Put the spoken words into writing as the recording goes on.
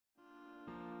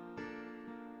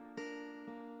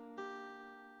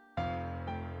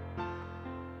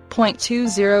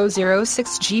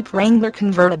2006 Jeep Wrangler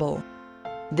convertible.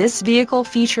 This vehicle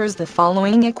features the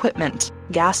following equipment: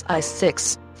 gas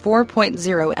i6,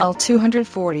 4.0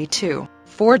 L242,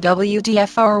 4WD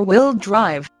four-wheel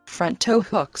drive, front tow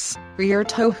hooks, rear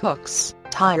tow hooks,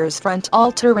 tires front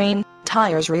all-terrain,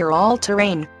 tires rear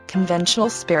all-terrain, conventional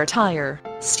spare tire,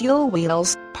 steel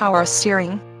wheels, power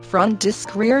steering, front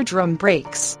disc rear drum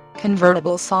brakes,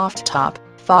 convertible soft top,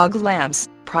 fog lamps,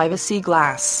 privacy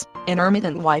glass,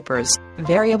 intermittent wipers,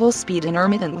 variable speed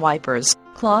intermittent wipers,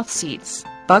 cloth seats,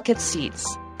 bucket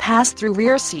seats, pass-through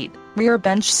rear seat, rear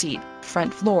bench seat,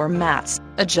 front floor mats,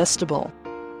 adjustable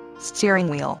steering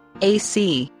wheel,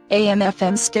 AC,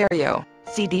 AM/FM stereo,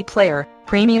 CD player,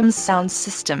 premium sound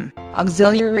system,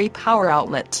 auxiliary power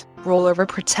outlet, rollover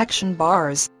protection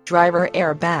bars, driver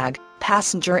airbag,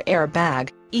 passenger airbag,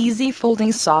 easy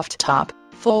folding soft top,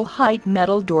 full height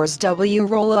metal doors,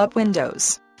 roll-up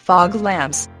windows, fog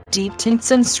lamps, deep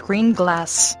tints and screen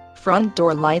glass, front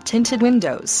door light tinted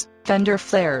windows, fender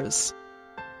flares.